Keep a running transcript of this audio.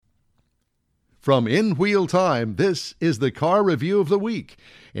From In Wheel Time, this is the Car Review of the Week,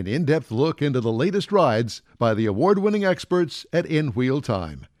 an in-depth look into the latest rides by the award-winning experts at In Wheel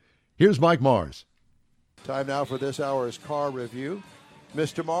Time. Here's Mike Mars. Time now for this hour's car review.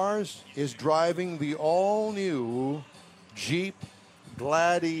 Mr. Mars is driving the all-new Jeep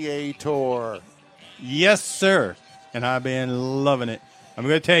Gladiator. Yes, sir. And I've been loving it. I'm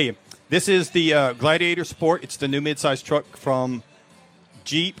going to tell you, this is the Gladiator Sport. It's the new midsize truck from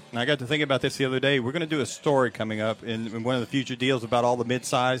Jeep. And I got to think about this the other day. We're going to do a story coming up in one of the future deals about all the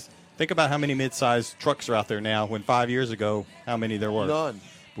midsize. Think about how many midsize trucks are out there now when 5 years ago, how many there were. None.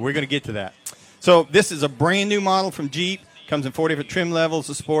 But we're going to get to that. So this is a brand new model from Jeep. Comes in 4 different trim levels,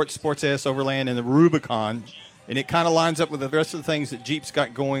 the Sport, Sports S, Overland, and the Rubicon. And it kind of lines up with the rest of the things that Jeep's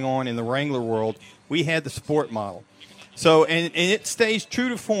got going on in the Wrangler world. We had the Sport model. So, and it stays true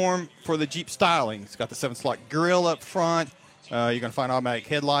to form for the Jeep styling. It's got the 7-slot grille up front. You're going to find automatic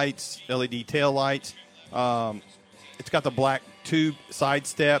headlights, LED tail lights. It's got the black tube side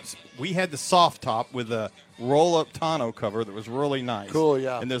steps. We had the soft top with a roll-up tonneau cover that was really nice. Cool,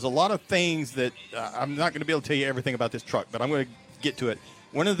 yeah. And there's a lot of things that I'm not going to be able to tell you everything about this truck, but I'm going to get to it.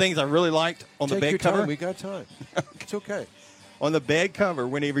 One of the things I really liked on the bed cover. Time. We got time. It's okay. On the bed cover,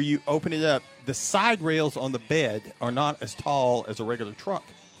 whenever you open it up, the side rails on the bed are not as tall as a regular truck.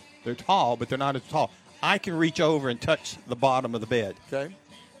 They're tall, but they're not as tall. I can reach over and touch the bottom of the bed. Okay.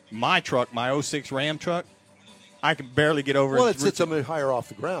 My truck, my 06 Ram truck, I can barely get over. Well, it sits a bit higher off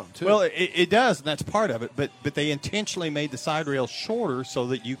the ground, too. Well, it does, and that's part of it. But they intentionally made the side rail shorter so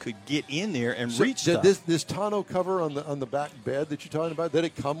that you could get in there and reach stuff. This tonneau cover on the back bed that you're talking about, did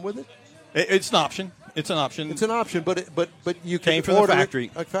it come with it? It's an option. It's an option. It's an option, but you can came from order the factory.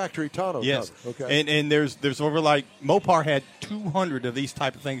 A factory tonneau yes. cover. Okay. And there's over like Mopar had 200 of these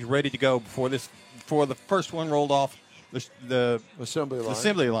type of things ready to go before the first one rolled off the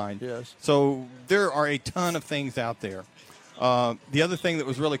assembly line. Yes. So there are a ton of things out there. The other thing that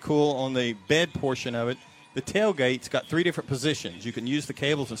was really cool on the bed portion of it, the tailgate's got 3 different positions. You can use the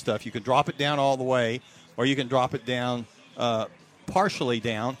cables and stuff. You can drop it down all the way, or you can drop it down partially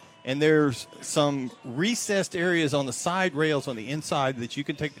down. And there's some recessed areas on the side rails on the inside that you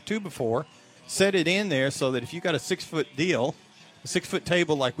can take the 2x4, set it in there so that if you got a 6-foot deal, a 6-foot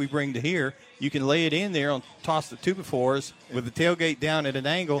table like we bring to here, you can lay it in there and toss the 2x4s with the tailgate down at an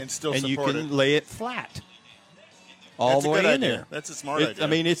angle, and you can lay it flat all the way in there. That's a smart idea. I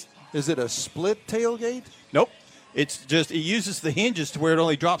mean, is it a split tailgate? Nope. It's just it uses the hinges to where it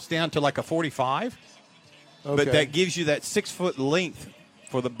only drops down to like a 45, but that gives you that 6-foot length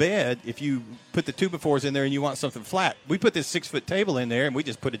for the bed. If you put the 2x4s in there and you want something flat, we put this 6-foot table in there and we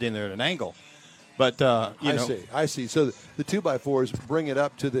just put it in there at an angle. But I see. So the 2x4s bring it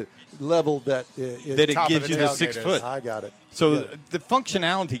up to the level that it gives you the 6 foot. I got it. So the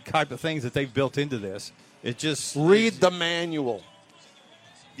functionality type of things that they've built into this, it just read the manual.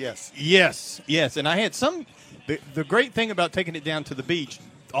 Yes. And I had the great thing about taking it down to the beach,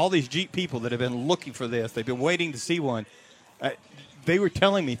 all these Jeep people that have been looking for this, they've been waiting to see one. They were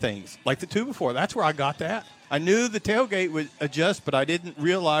telling me things like the 2x4. That's where I got that. I knew the tailgate would adjust, but I didn't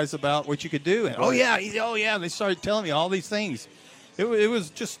realize about what you could do. And oh yeah, they started telling me all these things. It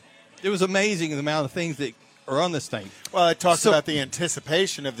was amazing the amount of things that are on this thing. Well, it talks about the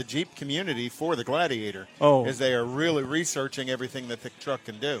anticipation of the Jeep community for the Gladiator. As they are really researching everything that the truck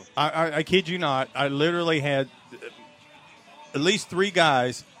can do. I kid you not. I literally had at least 3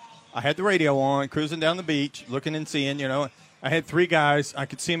 guys. I had the radio on, cruising down the beach, looking and seeing, I had 3 guys. I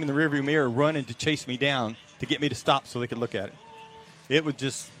could see them in the rearview mirror running to chase me down to get me to stop so they could look at it. It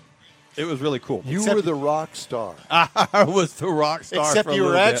was really cool. You were the rock star. I was the rock star. Except you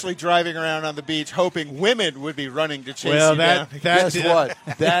were actually driving around on the beach hoping women would be running to chase you down. Guess what?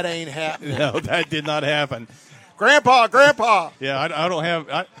 That ain't happening. No, that did not happen. Grandpa. Yeah, I don't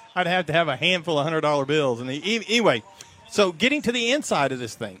have. I'd have to have a handful of $100 bills. And anyway, so getting to the inside of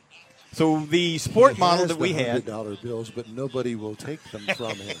this thing. So the sport model that we had, $100 bills, but nobody will take them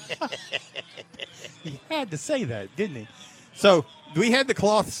from him. He had to say that, didn't he? So we had the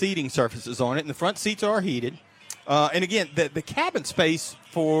cloth seating surfaces on it, and the front seats are heated. And again, the cabin space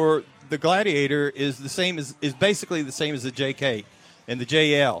for the Gladiator is basically the same as the JK and the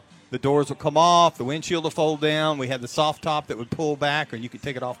JL. The doors will come off, the windshield will fold down. We had the soft top that would pull back, or you could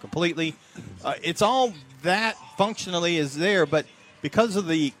take it off completely. It's all that functionally is there, but because of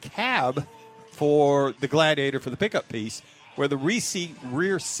the cab for the Gladiator for the pickup piece, where the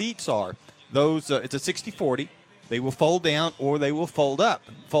rear seats are, those it's a 60/40. They will fold down or they will fold up.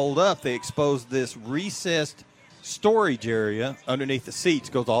 Fold up, they expose this recessed storage area underneath the seats.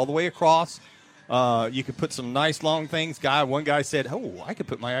 Goes all the way across. You could put some nice long things. One guy said, "Oh, I could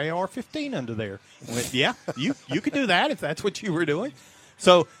put my AR-15 under there." I went, yeah, you could do that if that's what you were doing.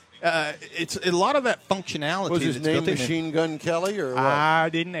 So it's a lot of that functionality. Was his that's name built in Machine Gun Kelly or what? I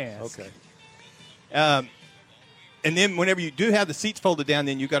didn't ask. Okay. And then whenever you do have the seats folded down,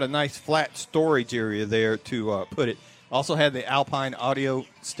 then you've got a nice flat storage area there to put it. Also had the Alpine audio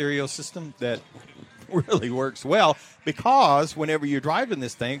stereo system that really works well because whenever you're driving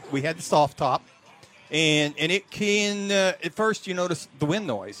this thing, we had the soft top. And it can, at first you notice the wind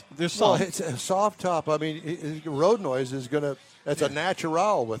noise. There's some. Well, it's a soft top. I mean, road noise is going to, that's a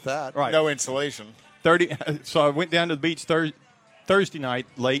natural with that. Right. No insulation. So I went down to the beach Thursday night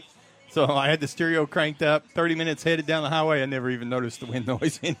late. So I had the stereo cranked up, 30 minutes headed down the highway. I never even noticed the wind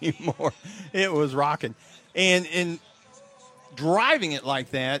noise anymore. It was rocking. And in driving it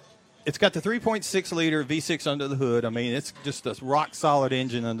like that, it's got the 3.6-liter V6 under the hood. I mean, it's just a rock-solid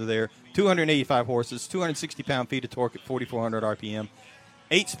engine under there. 285 horses, 260 pound-feet of torque at 4,400 RPM.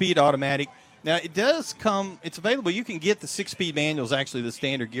 8-speed automatic. Now, it does come – it's available. You can get the 6-speed manuals, actually, the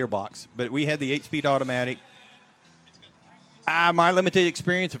standard gearbox. But we had the 8-speed automatic. My limited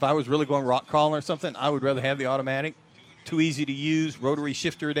experience, if I was really going rock crawling or something, I would rather have the automatic. Too easy to use. Rotary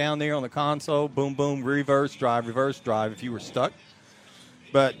shifter down there on the console. Boom, boom, reverse drive if you were stuck.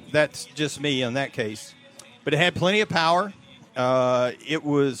 But that's just me in that case. But it had plenty of power. I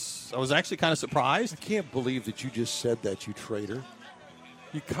was actually kind of surprised. I can't believe that you just said that, you traitor.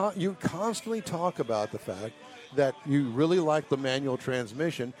 You constantly talk about the fact that you really like the manual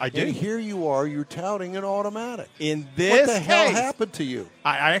transmission. I do. And here you are, you're touting an automatic. In this What the hell case, happened to you?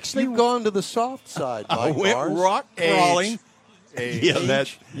 I actually You've gone to the soft side, I Mike went Mars. rock crawling. Age. Yeah,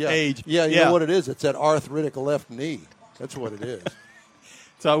 that's age. Yeah, you know what it is? It's that arthritic left knee. That's what it is.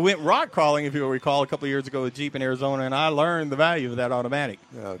 So I went rock crawling, if you'll recall, a couple of years ago with Jeep in Arizona, and I learned the value of that automatic.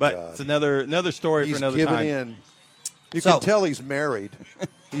 Oh, but God. it's another story He's for another giving time. in. You So- can tell he's married.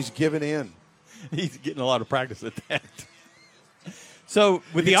 He's giving in. He's getting a lot of practice at that. So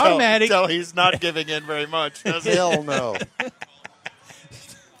with the You automatic, tell he's not giving in very much, does he? Hell no.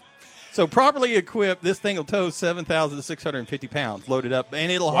 so properly equipped, this thing will tow 7,650 pounds loaded up,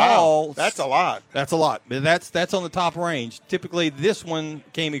 and it'll Wow, haul. that's a lot. That's a lot. But that's on the top range. Typically, this one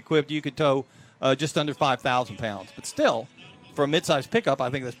came equipped. You could tow just under 5,000 pounds. But still, for a midsize pickup,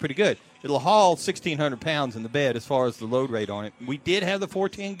 I think that's pretty good. It'll haul 1,600 pounds in the bed as far as the load rate on it. We did have the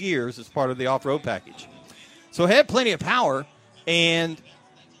 410 gears as part of the off-road package. So it had plenty of power. And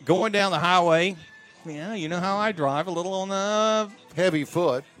going down the highway, yeah, you know how I drive, a little on the Heavy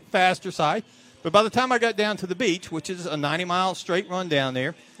foot. faster side. But by the time I got down to the beach, which is a 90-mile straight run down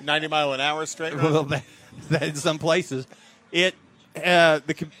there, 90-mile-an-hour straight run? well, that in some places, the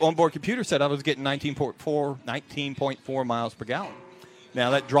onboard computer said I was getting 19.4 miles per gallon.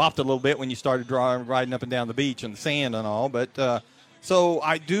 Now, that dropped a little bit when you started riding up and down the beach and the sand and all. But so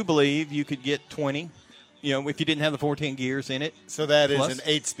I do believe you could get 20. You know, if you didn't have the 410 gears in it. So that is Plus. an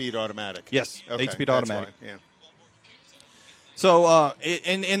 8-speed automatic. Yes, Okay, 8-speed that's automatic. why, yeah. So,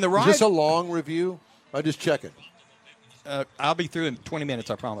 in the ride, Is this a long review? I'm just checking. I'll be through in 20 minutes,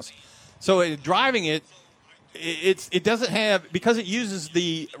 I promise. So, driving it doesn't have, because it uses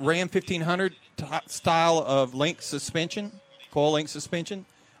the Ram 1500 style of link suspension, coil link suspension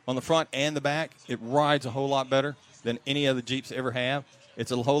on the front and the back. It rides a whole lot better than any other Jeeps ever have.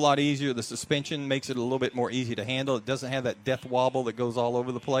 It's a whole lot easier. The suspension makes it a little bit more easy to handle. It doesn't have that death wobble that goes all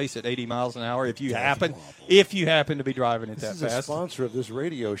over the place at 80 miles an hour. If you happen to be driving it that This is a fast, sponsor of this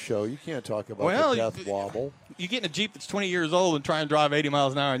radio show. You can't talk about Well, the death wobble. you get in a Jeep that's 20 years old and try and drive 80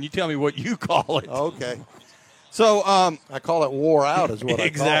 miles an hour, and you tell me what you call it. Okay. So, I call it wore out is what I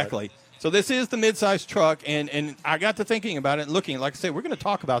exactly. call it. So this is the midsize truck, and I got to thinking about it and looking. Like I said, we're going to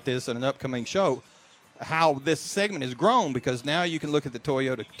talk about this in an upcoming show, how this segment has grown, because now you can look at the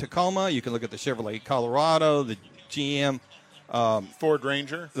Toyota Tacoma, you can look at the Chevrolet Colorado, the GM Ford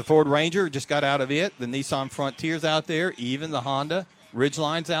Ranger. The Ford Ranger just got out of it. The Nissan Frontier's out there. Even the Honda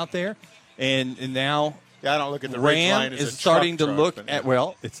Ridgeline's out there. And now Yeah, I don't look at the Ram Ridgeline as is a starting to truck, look but at, yeah.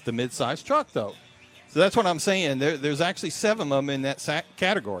 well, it's the midsize truck, though. So that's what I'm saying. There's actually 7 of them in that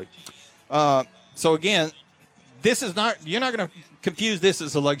category. So, again, this is not – you're not going to confuse this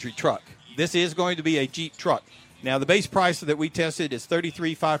as a luxury truck. This is going to be a Jeep truck. Now, the base price that we tested is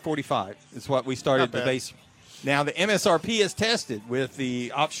 $33,545. Is what we started Not the bad. base. Now, the MSRP is tested with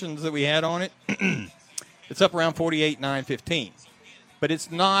the options that we had on it. It's up around $48,915. But it's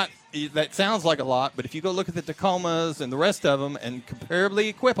not – that sounds like a lot, but if you go look at the Tacomas and the rest of them and comparably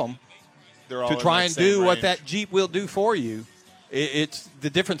equip them They're all to in try that and same do what range. that Jeep will do for you, it's the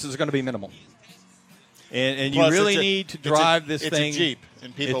difference is going to be minimal. And you Plus, really need to drive this thing. It's a Jeep,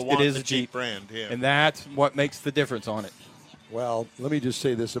 and people want the Jeep brand. Yeah. And that's what makes the difference on it. Well, let me just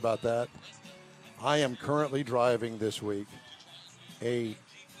say this about that. I am currently driving this week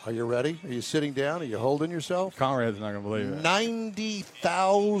are you ready? Are you sitting down? Are you holding yourself? Conrad's not going to believe it.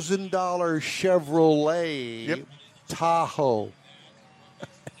 $90,000 Chevrolet Tahoe.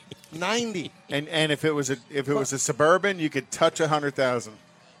 90. And if it was a Suburban, you could touch 100,000.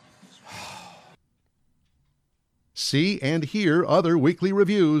 See and hear other weekly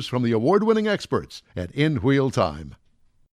reviews from the award-winning experts at In Wheel Time.